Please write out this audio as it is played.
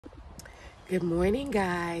Good morning,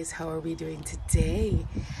 guys. How are we doing today?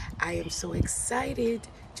 I am so excited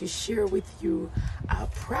to share with you a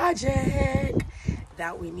project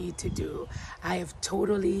that we need to do. I have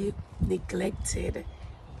totally neglected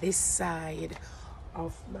this side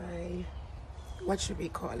of my, what should we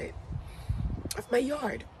call it? Of my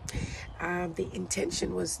yard. The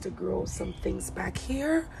intention was to grow some things back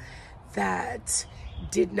here that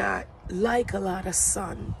did not like a lot of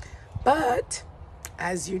sun, but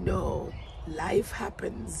as you know, life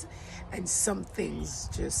happens and some things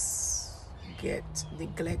just get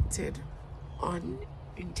neglected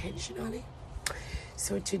unintentionally.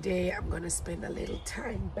 So today I'm gonna spend a little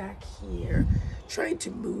time back here trying to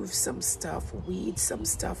move some stuff, weed some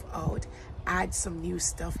stuff out, add some new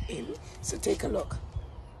stuff in. So take a look.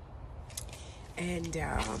 And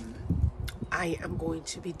I am going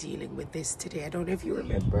to be dealing with this today. I don't know if you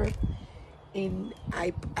remember,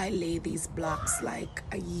 I laid these blocks like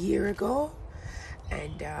a year ago,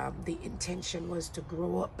 and the intention was to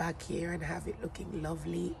grow up back here and have it looking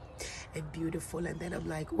lovely and beautiful. And then I'm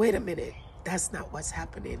like, wait a minute, that's not what's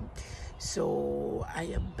happening. So I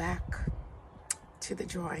am back to the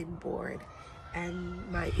drawing board,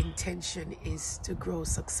 and my intention is to grow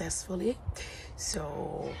successfully.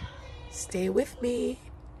 So stay with me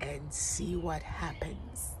and see what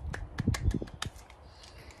happens.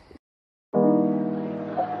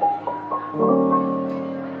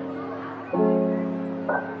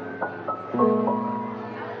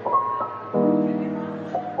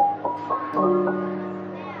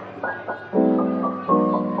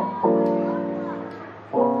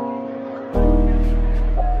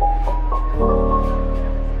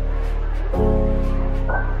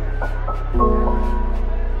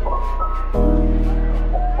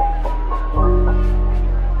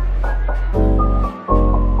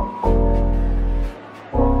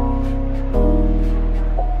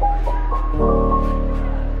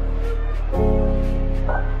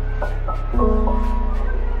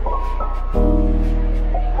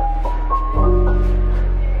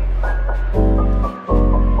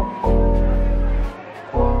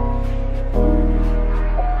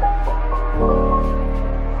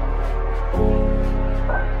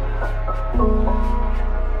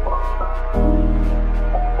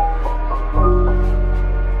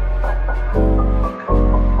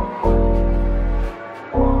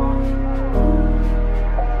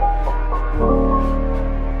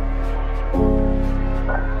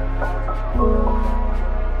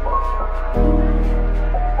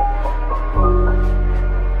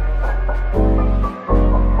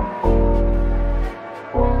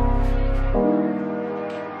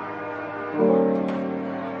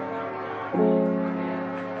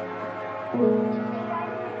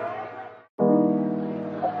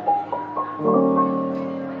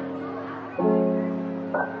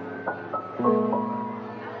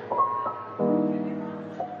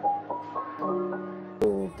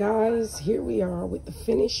 Guys, here we are with the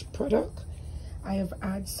finished product. I have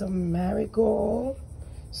added some marigold,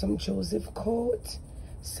 some Joseph coat,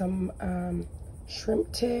 some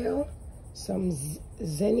shrimp tail, some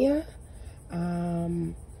zinnia.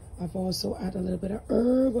 I've also added a little bit of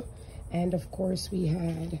herb, and of course we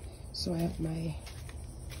had, so I have my,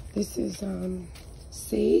 this is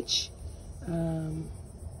sage,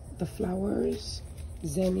 the flowers,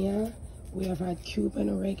 zinnia. We have had Cuban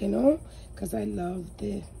oregano because I love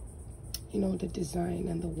the, you know, the design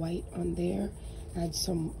and the white on there. I had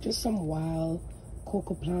some, just some wild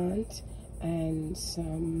cocoa plant and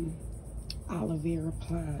some aloe vera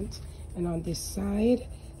plant. And on this side,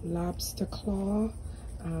 lobster claw.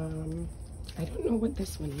 I don't know what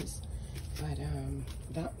this one is, but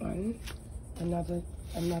that one,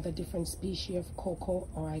 another different species of cocoa,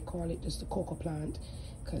 or I call it just the cocoa plant,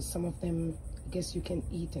 because some of them I guess you can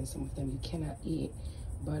eat and some of them you cannot eat,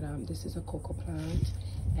 but this is a cocoa plant.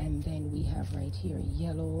 And then we have right here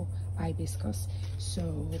yellow hibiscus.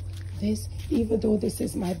 So this, even though this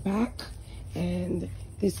is my back and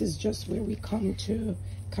this is just where we come to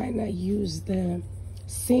kind of use the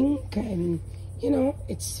sink, and you know,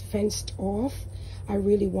 it's fenced off, I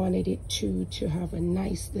really wanted it to have a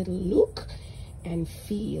nice little look and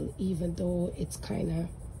feel, even though it's kind of,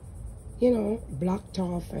 you know, blocked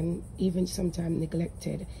off and even sometimes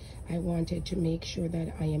neglected. I wanted to make sure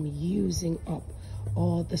that I am using up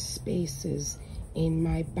all the spaces in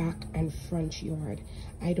my back and front yard.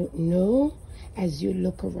 I don't know, as you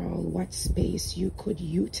look around, what space you could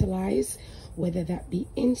utilize, whether that be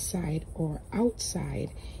inside or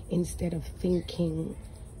outside, instead of thinking,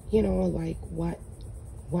 you know, like what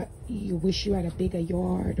you wish you had a bigger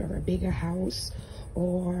yard or a bigger house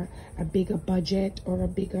or a bigger budget or a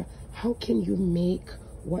bigger, how can you make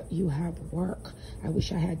what you have work. I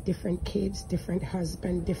wish I had different kids, different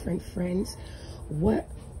husband, different friends. What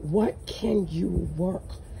can you work?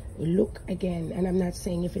 Look again, and I'm not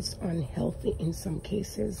saying if it's unhealthy in some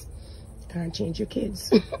cases, can't change your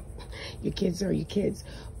kids. Your kids are your kids,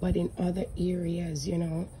 but in other areas, you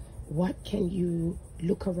know, what can you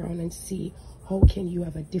look around and see? How can you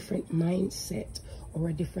have a different mindset or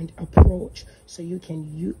a different approach so you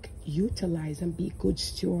can utilize and be good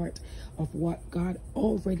steward of what God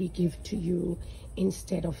already gave to you,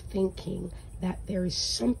 instead of thinking that there is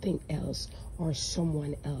something else or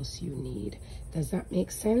someone else you need. Does that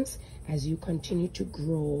make sense? As you continue to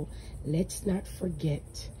grow, let's not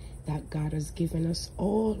forget that God has given us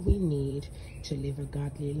all we need to live a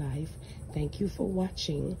godly life. Thank you for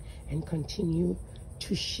watching, and continue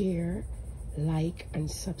to share, like, and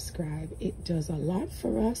subscribe. It does a lot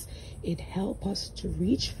for us. It helps us to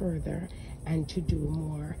reach further and to do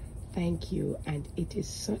more. Thank you. And it is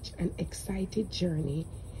such an exciting journey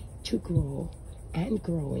to grow and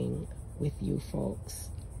growing with you folks.